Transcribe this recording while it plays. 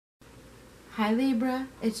Hi Libra,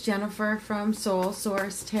 it's Jennifer from Soul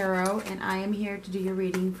Source Tarot, and I am here to do your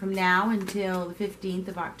reading from now until the 15th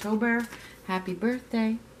of October. Happy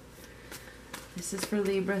birthday. This is for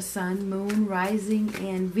Libra, Sun, Moon, Rising,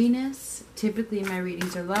 and Venus. Typically my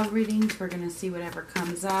readings are love readings. We're going to see whatever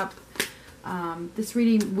comes up. This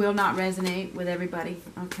reading will not resonate with everybody,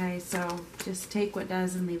 okay? So just take what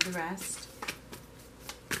does and leave the rest.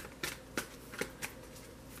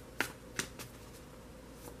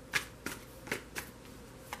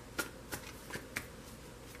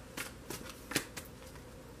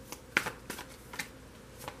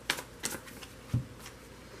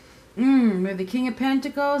 We have the King of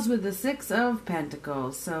Pentacles with the Six of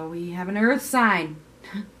Pentacles. So we have an earth sign.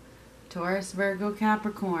 Taurus, Virgo,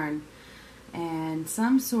 Capricorn. And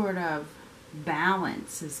some sort of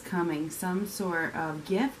balance is coming. Some sort of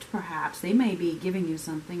gift, perhaps. They may be giving you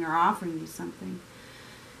something or offering you something.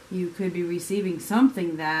 You could be receiving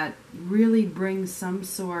something that really brings some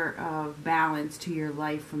sort of balance to your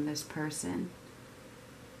life from this person.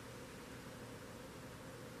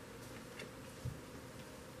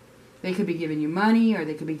 They could be giving you money, or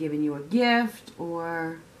they could be giving you a gift,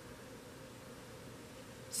 or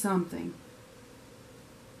something.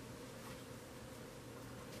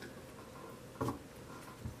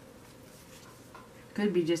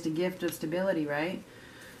 Could be just a gift of stability, right?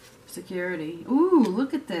 Security. Ooh,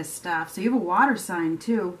 look at this stuff. So you have a water sign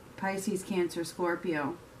too. Pisces, Cancer,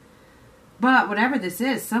 Scorpio. But whatever this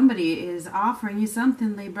is, somebody is offering you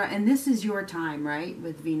something, Libra. And this is your time, right?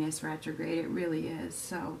 With Venus retrograde. It really is.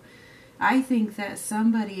 So I think that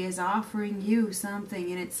somebody is offering you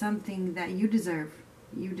something, and it's something that you deserve.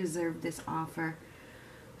 You deserve this offer.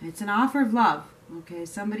 It's an offer of love. Okay,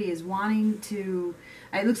 somebody is wanting to.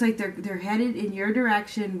 It looks like they're headed in your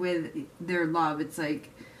direction with their love. It's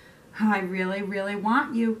like, oh, I really, really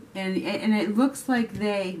want you, and it looks like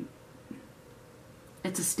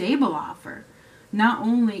it's a stable offer. Not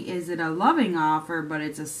only is it a loving offer, but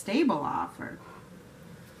it's a stable offer.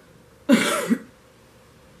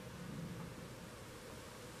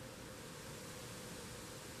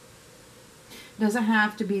 Doesn't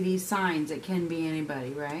have to be these signs. It can be anybody,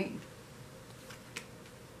 right?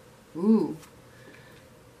 Ooh.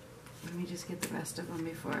 Let me just get the rest of them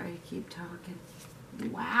before I keep talking.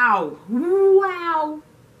 Wow. Wow.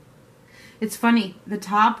 It's funny. The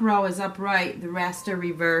top row is upright. The rest are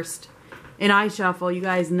reversed. In iShuffle, you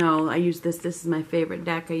guys know I use this. This is my favorite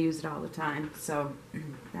deck. I use it all the time. So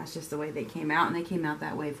that's just the way they came out. And they came out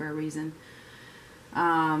that way for a reason.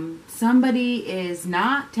 Somebody is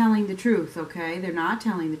not telling the truth, okay? They're not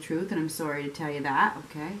telling the truth, and I'm sorry to tell you that,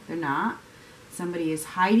 okay? They're not. Somebody is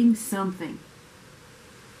hiding something.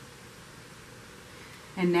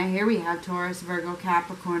 And now here we have Taurus, Virgo,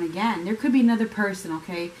 Capricorn again. There could be another person,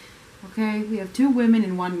 okay? Okay, we have two women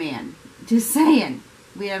and one man. Just saying.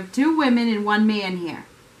 We have two women and one man here.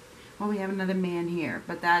 Well, we have another man here,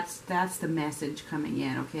 but that's the message coming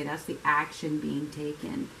in, okay? That's the action being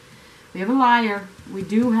taken. We have a liar. We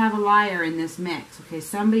do have a liar in this mix. Okay,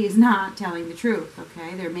 somebody is not telling the truth.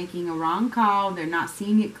 Okay, they're making a wrong call. They're not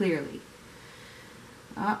seeing it clearly.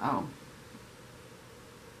 Uh-oh.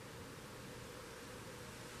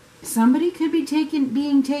 Somebody could be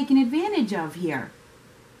being taken advantage of here.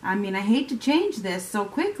 I mean, I hate to change this so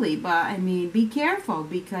quickly, but I mean, be careful,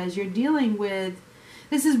 because you're dealing with,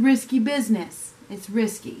 this is risky business. It's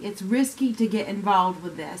risky. It's risky to get involved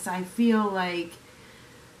with this. I feel like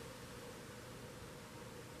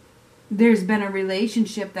there's been a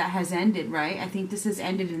relationship that has ended, right? I think this has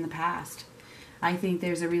ended in the past. I think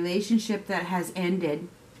there's a relationship that has ended,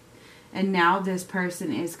 and now this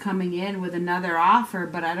person is coming in with another offer,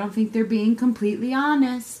 but I don't think they're being completely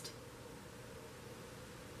honest.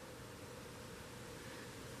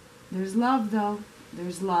 There's love, though.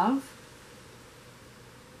 There's love.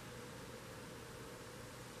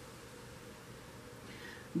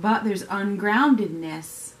 But there's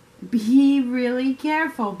ungroundedness. Be really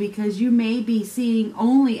careful, because you may be seeing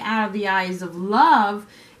only out of the eyes of love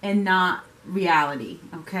and not reality,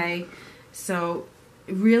 okay? So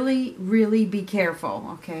really, really be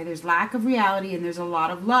careful, okay? There's lack of reality and there's a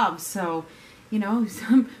lot of love. So, you know,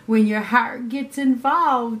 when your heart gets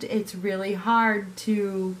involved, it's really hard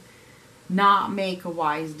to not make a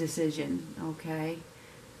wise decision, okay?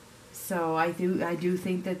 So I do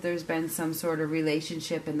think that there's been some sort of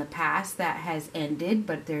relationship in the past that has ended,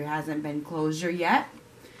 but there hasn't been closure yet.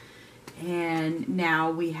 And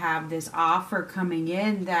now we have this offer coming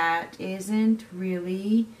in that isn't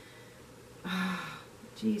really,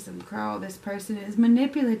 geez, I'm crow. This person is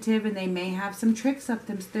manipulative, and they may have some tricks up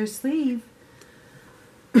their sleeve.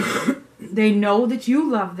 They know that you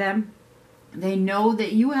love them. They know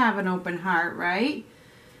that you have an open heart, right?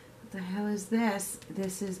 What the hell is this?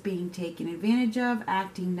 This is being taken advantage of,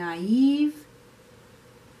 acting naive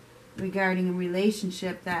regarding a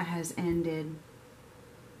relationship that has ended.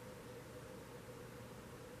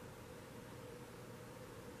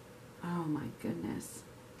 Oh my goodness.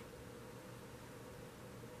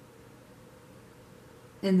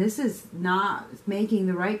 And this is not making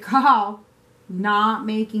the right call. Not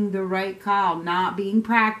making the right call. Not being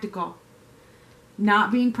practical.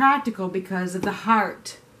 Not being practical because of the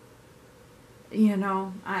heart.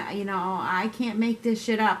 I can't make this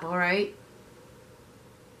shit up, all right?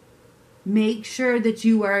 Make sure that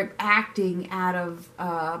you are acting out of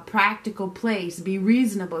a practical place. Be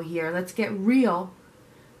reasonable here. Let's get real.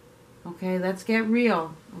 Okay, let's get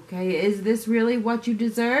real. Okay, is this really what you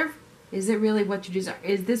deserve? Is it really what you deserve?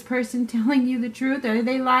 Is this person telling you the truth? Are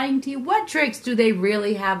they lying to you? What tricks do they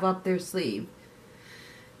really have up their sleeve?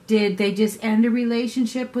 Did they just end a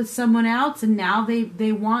relationship with someone else and now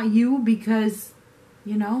they want you because,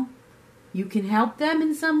 you can help them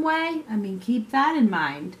in some way? I mean, keep that in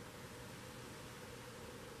mind.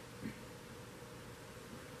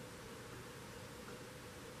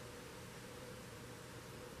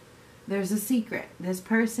 There's a secret. This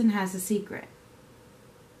person has a secret.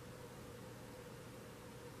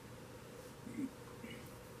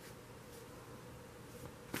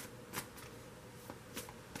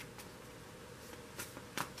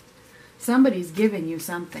 Somebody's giving you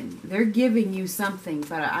something. They're giving you something,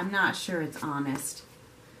 but I'm not sure it's honest.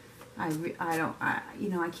 I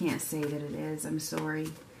can't say that it is. I'm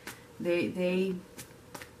sorry. They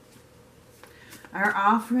are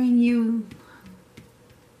offering you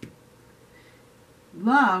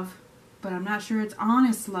love, but I'm not sure it's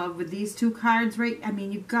honest love with these two cards, right? I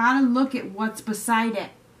mean, you've got to look at what's beside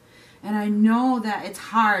it. And I know that it's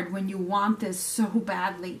hard when you want this so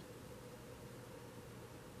badly.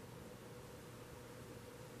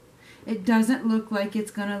 It doesn't look like it's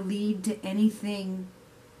going to lead to anything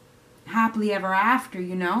happily ever after,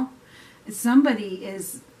 Somebody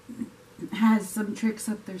has some tricks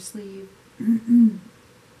up their sleeve.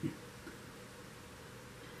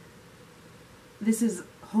 This is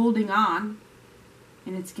holding on,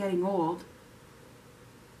 and it's getting old.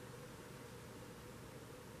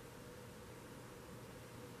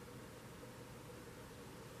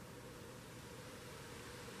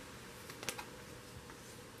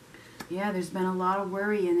 Yeah, there's been a lot of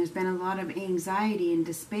worry and there's been a lot of anxiety and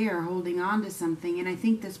despair holding on to something. And I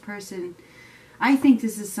think this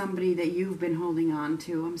is somebody that you've been holding on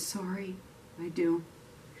to. I'm sorry. I do.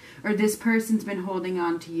 Or this person's been holding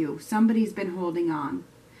on to you. Somebody's been holding on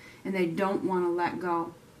and they don't want to let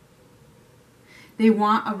go. They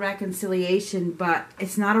want a reconciliation, but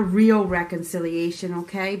it's not a real reconciliation,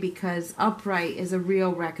 okay? Because upright is a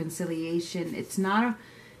real reconciliation. It's not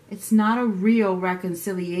a real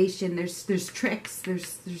reconciliation. There's tricks.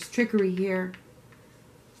 There's trickery here.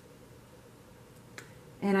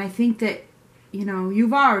 And I think that,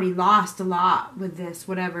 you've already lost a lot with this,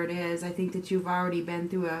 whatever it is. I think that you've already been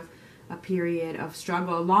through a period of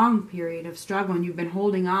struggle, a long period of struggle, and you've been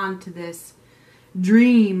holding on to this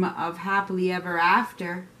dream of happily ever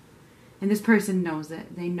after. And this person knows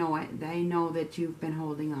it. They know it. They know that you've been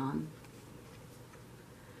holding on.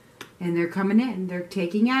 And they're coming in. They're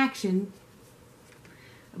taking action.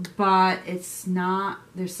 But it's not...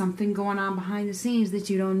 There's something going on behind the scenes that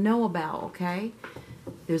you don't know about, okay?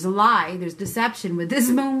 There's a lie. There's deception with this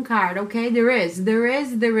moon card, okay? There is.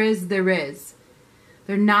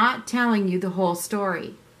 They're not telling you the whole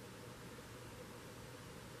story.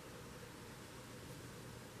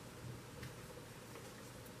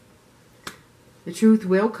 The truth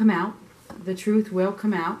will come out. The truth will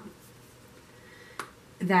come out.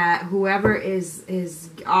 That whoever is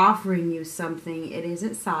offering you something, it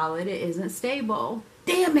isn't solid, it isn't stable.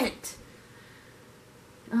 Damn it!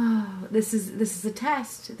 Oh, this is a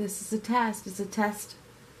test. This is a test. It's a test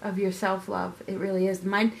of your self-love. It really is.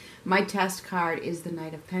 My test card is the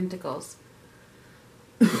Knight of Pentacles.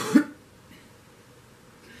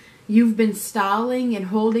 You've been stalling and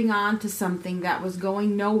holding on to something that was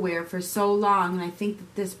going nowhere for so long, and I think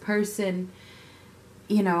that this person,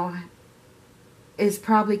 is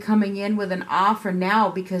probably coming in with an offer now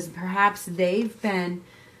because perhaps they've been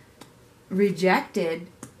rejected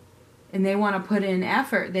and they want to put in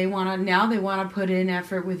effort. They want to put in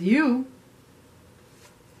effort with you.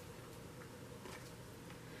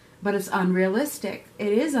 But it's unrealistic.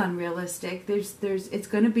 It is unrealistic. It's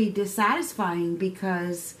going to be dissatisfying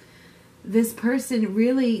because this person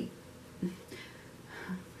really,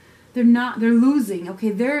 they're losing.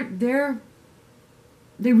 Okay,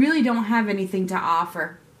 they really don't have anything to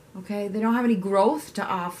offer. Okay? They don't have any growth to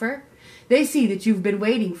offer. They see that you've been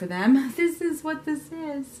waiting for them. This is what this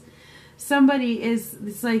is. Somebody is,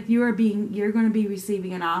 it's like you're going to be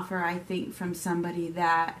receiving an offer, I think, from somebody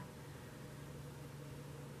that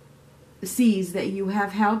sees that you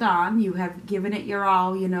have held on, you have given it your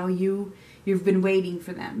all, you know, you've been waiting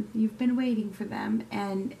for them. You've been waiting for them,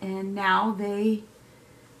 and now they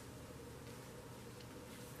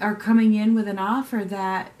are coming in with an offer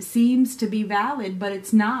that seems to be valid, but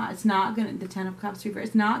it's not. It's not going to, the Ten of Cups reverse,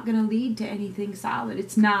 it's not going to lead to anything solid.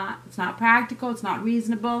 It's not practical, it's not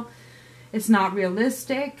reasonable, it's not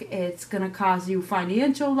realistic, it's going to cause you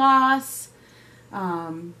financial loss.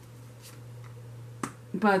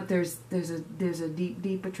 But there's a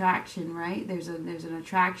deep attraction, right? There's an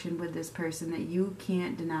attraction with this person that you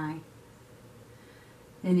can't deny.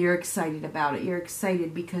 And you're excited about it. You're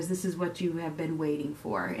excited because this is what you have been waiting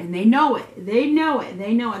for. And they know it. They know it.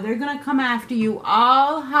 They know it. They're going to come after you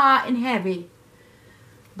all hot and heavy.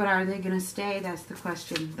 But are they going to stay? That's the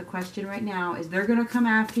question. The question right now is, they're going to come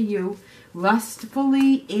after you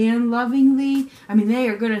lustfully and lovingly. I mean, they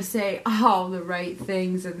are going to say all the right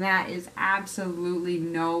things, and that is absolutely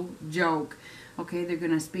no joke. Okay, they're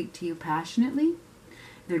going to speak to you passionately.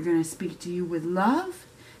 They're going to speak to you with love,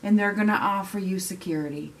 and they're going to offer you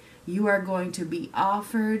security. You are going to be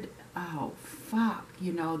offered,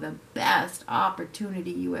 the best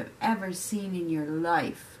opportunity you have ever seen in your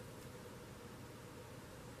life.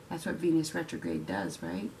 That's what Venus retrograde does,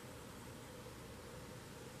 right?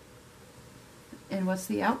 And what's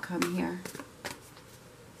the outcome here?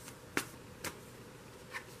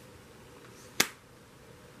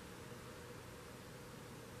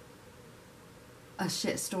 A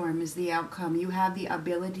shitstorm is the outcome. You have the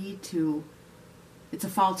ability to... It's a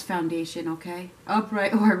false foundation, okay?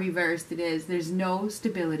 Upright or reversed, it is. There's no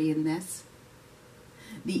stability in this.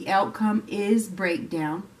 The outcome is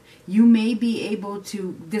breakdown. You may be able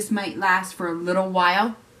to... This might last for a little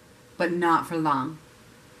while, but not for long.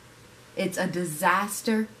 It's a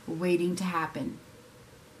disaster waiting to happen.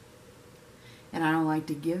 And I don't like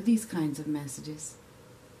to give these kinds of messages.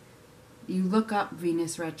 You look up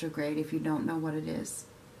Venus retrograde if you don't know what it is.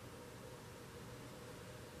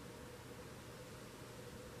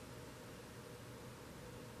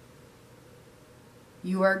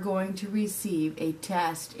 You are going to receive a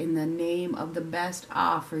test in the name of the best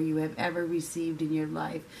offer you have ever received in your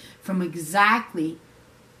life from exactly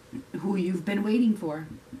who you've been waiting for,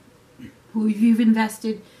 who you've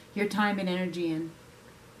invested your time and energy in.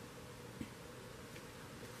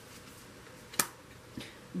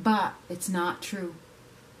 But it's not true.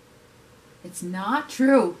 It's not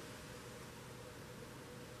true.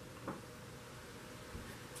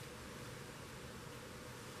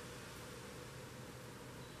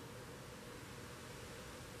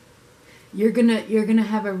 You're gonna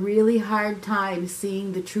have a really hard time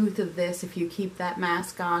seeing the truth of this if you keep that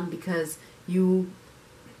mask on, because you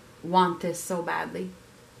want this so badly.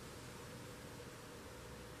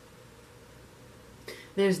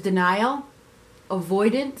 There's denial,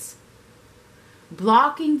 avoidance,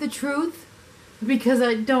 blocking the truth because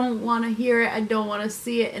I don't want to hear it, I don't want to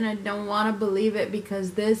see it, and I don't want to believe it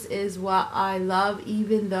because this is what I love,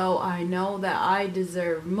 even though I know that I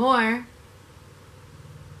deserve more.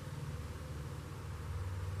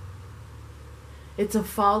 It's a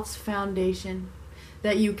false foundation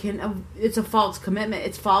that you can, it's a false commitment.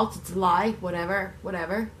 It's false, it's a lie, whatever.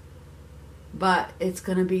 But it's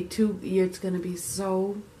going to be you're going to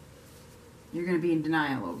be in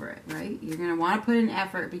denial over it, right? You're going to want to put in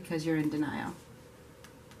effort because you're in denial.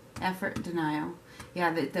 Effort, denial.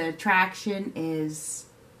 Yeah, the attraction is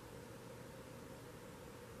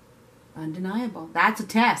undeniable. That's a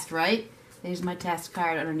test, right? There's my test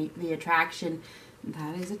card underneath the attraction.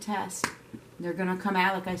 That is a test. They're going to come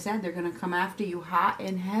out, like I said, they're going to come after you hot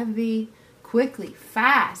and heavy, quickly,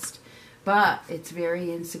 fast. But it's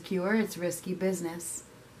very insecure. It's risky business.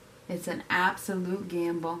 It's an absolute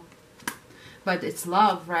gamble. But it's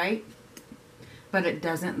love, right? But it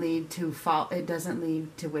doesn't lead to fault. It doesn't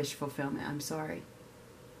lead to wish fulfillment. I'm sorry.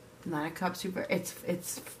 Nine of Cups.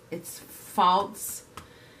 It's false.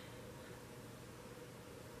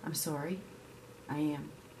 I'm sorry. I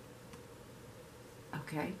am.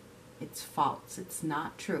 Okay? It's false. It's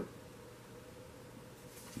not true.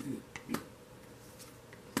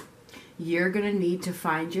 You're going to need to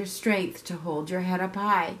find your strength to hold your head up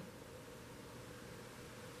high.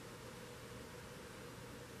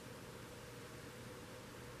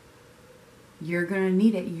 You're going to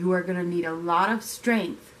need it. You are going to need a lot of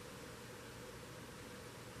strength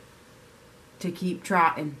to keep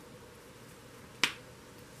trotting.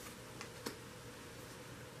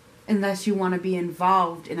 unless you want to be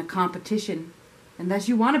involved in a competition. Unless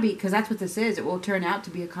you want to be, because that's what this is. It will turn out to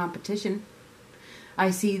be a competition. I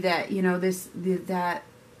see that, you know, that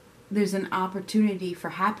there's an opportunity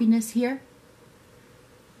for happiness here.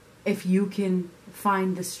 If you can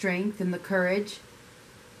find the strength and the courage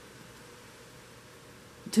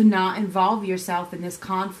to not involve yourself in this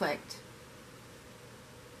conflict.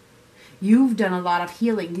 You've done a lot of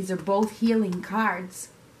healing. These are both healing cards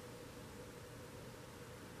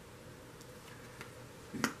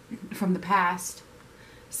from the past.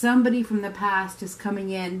 Somebody from the past is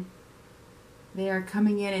coming in. They are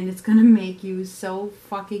coming in, and it's going to make you so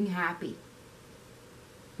fucking happy.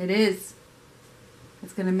 It is.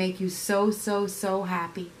 It's going to make you so, so, so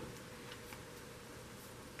happy.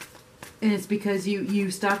 And it's because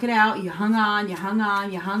you stuck it out, you hung on, you hung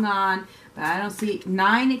on, you hung on. But I don't see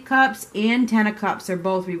 9 of Cups and 10 of Cups are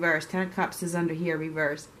both reversed. 10 of Cups is under here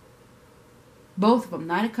reversed. Both of them,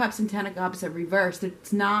 9 of Cups and 10 of Cups are reversed.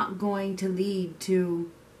 It's not going to lead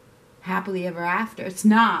to happily ever after. It's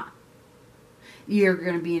not. You're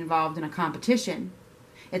going to be involved in a competition.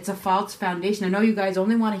 It's a false foundation. I know you guys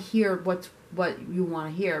only want to hear what you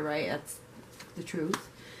want to hear, right? That's the truth.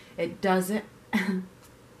 It doesn't.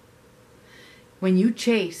 When you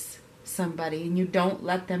chase somebody and you don't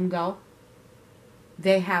let them go,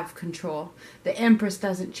 they have control. The Empress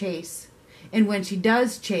doesn't chase. And when she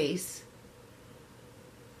does chase,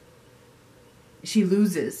 she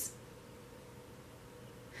loses.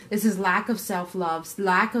 This is lack of self-love,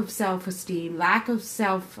 lack of self-esteem, lack of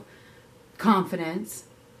self-confidence,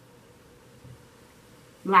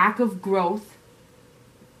 lack of growth.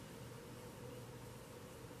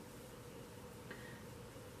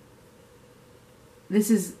 This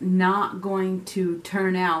is not going to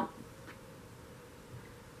turn out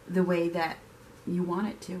the way that you want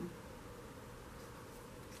it to.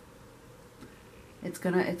 It's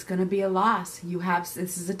gonna be a loss.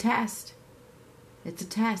 This is a test. It's a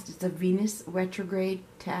test. It's a Venus retrograde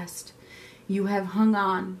test. You have hung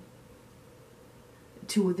on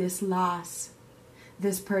to this loss.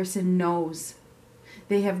 This person knows.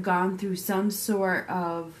 They have gone through some sort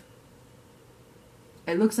of,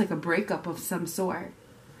 it looks like a breakup of some sort.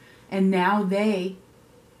 And now they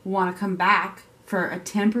want to come back for a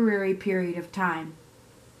temporary period of time.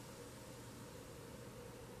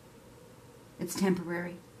 It's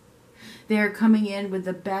temporary. They're coming in with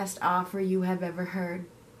the best offer you have ever heard.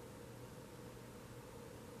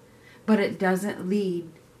 But it doesn't lead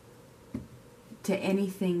to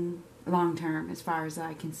anything long term as far as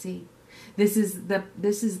I can see. This is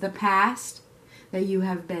the past that you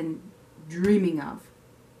have been dreaming of.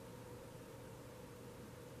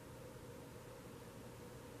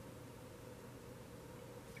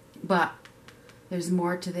 But there's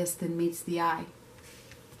more to this than meets the eye.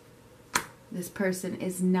 This person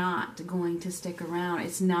is not going to stick around.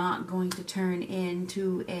 It's not going to turn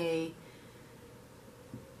into a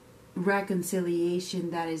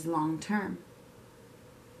reconciliation that is long term.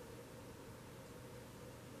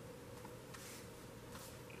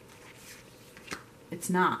 It's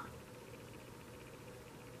not.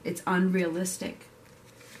 It's unrealistic.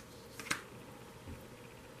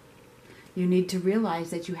 You need to realize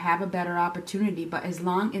that you have a better opportunity, but as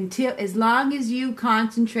long as you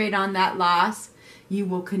concentrate on that loss, you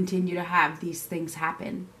will continue to have these things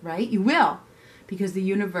happen, right? You will, because the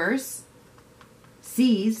universe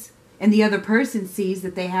sees, and the other person sees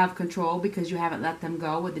that they have control because you haven't let them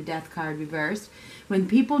go with the Death card reversed. When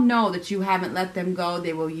people know that you haven't let them go,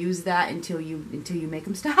 they will use that until you make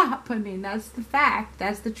them stop. I mean, that's the fact.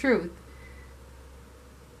 That's the truth.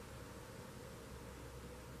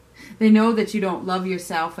 They know that you don't love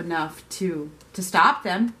yourself enough to stop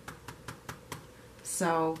them.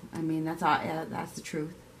 So, I mean, that's the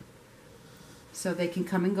truth. So they can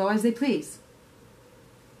come and go as they please.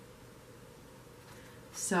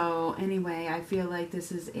 So, anyway, I feel like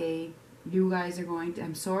this is you guys are going to,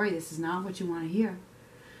 I'm sorry, this is not what you want to hear.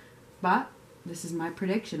 But this is my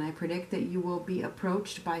prediction. I predict that you will be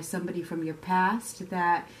approached by somebody from your past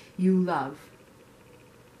that you love.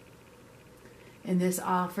 And this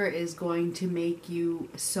offer is going to make you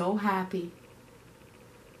so happy.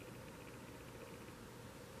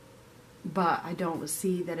 But I don't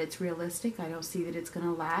see that it's realistic. I don't see that it's going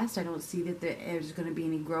to last. I don't see that there's going to be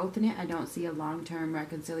any growth in it. I don't see a long-term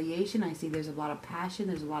reconciliation. I see there's a lot of passion.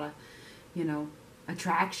 There's a lot of,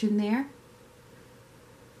 attraction there.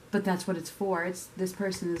 But that's what it's for. This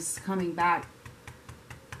person is coming back,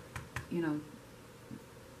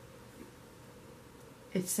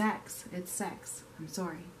 It's sex. It's sex. I'm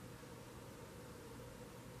sorry.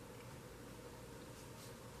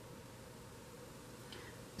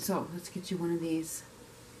 So, let's get you one of these.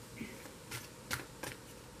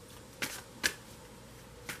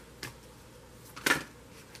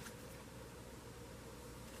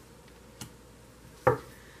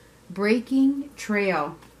 Breaking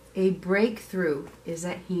trail. A breakthrough is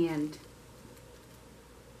at hand.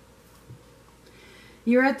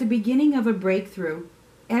 You're at the beginning of a breakthrough.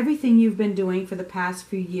 Everything you've been doing for the past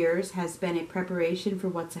few years has been a preparation for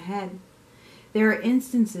what's ahead. There are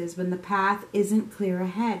instances when the path isn't clear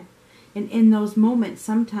ahead, and in those moments,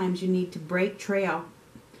 sometimes you need to break trail.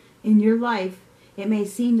 In your life, it may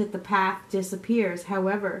seem that the path disappears.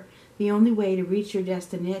 However, the only way to reach your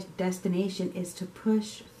destination is to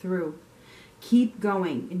push through. Keep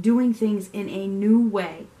going, doing things in a new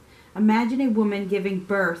way. Imagine a woman giving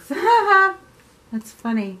birth. That's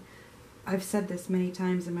funny. I've said this many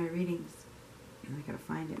times in my readings. I gotta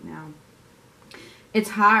find it now.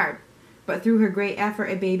 It's hard, but through her great effort,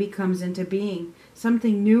 a baby comes into being.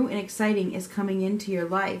 Something new and exciting is coming into your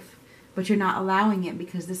life, but you're not allowing it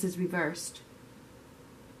because this is reversed.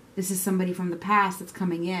 This is somebody from the past that's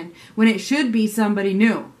coming in, when it should be somebody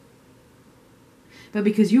new. But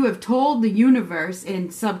because you have told the universe,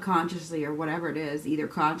 and subconsciously or whatever it is, either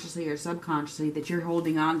consciously or subconsciously, that you're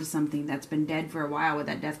holding on to something that's been dead for a while with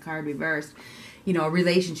that death card reversed. You know, a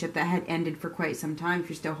relationship that had ended for quite some time. If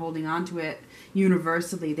you're still holding on to it,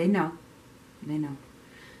 universally, they know. They know.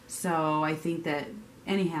 So I think that,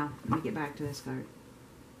 anyhow, let me get back to this card.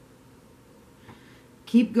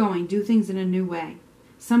 Keep going. Do things in a new way.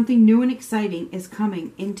 Something new and exciting is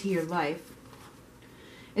coming into your life.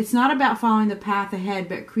 It's not about following the path ahead,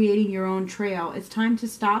 but creating your own trail. It's time to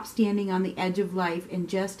stop standing on the edge of life and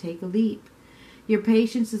just take a leap. Your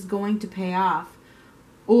patience is going to pay off.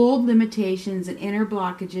 Old limitations and inner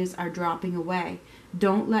blockages are dropping away.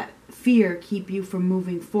 Don't let fear keep you from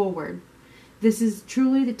moving forward. This is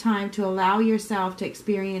truly the time to allow yourself to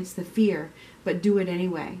experience the fear, but do it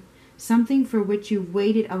anyway. Something for which you've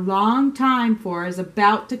waited a long time for is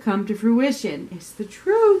about to come to fruition. It's the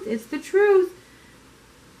truth. It's the truth.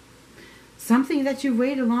 Something that you've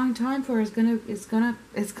waited a long time for is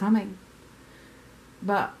coming.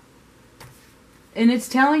 And it's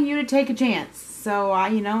telling you to take a chance. So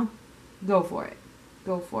go for it.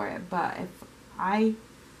 Go for it. But if I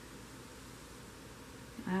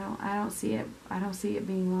don't see it. I don't see it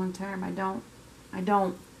being long term. I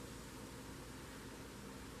don't.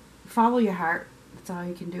 Follow your heart. That's all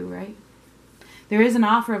you can do, right? There is an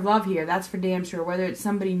offer of love here. That's for damn sure. Whether it's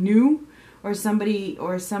somebody new or somebody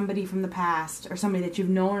from the past, or somebody that you've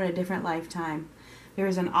known in a different lifetime. There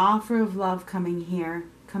is an offer of love coming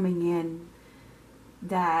in,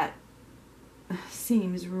 that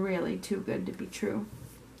seems really too good to be true.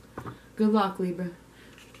 Good luck, Libra.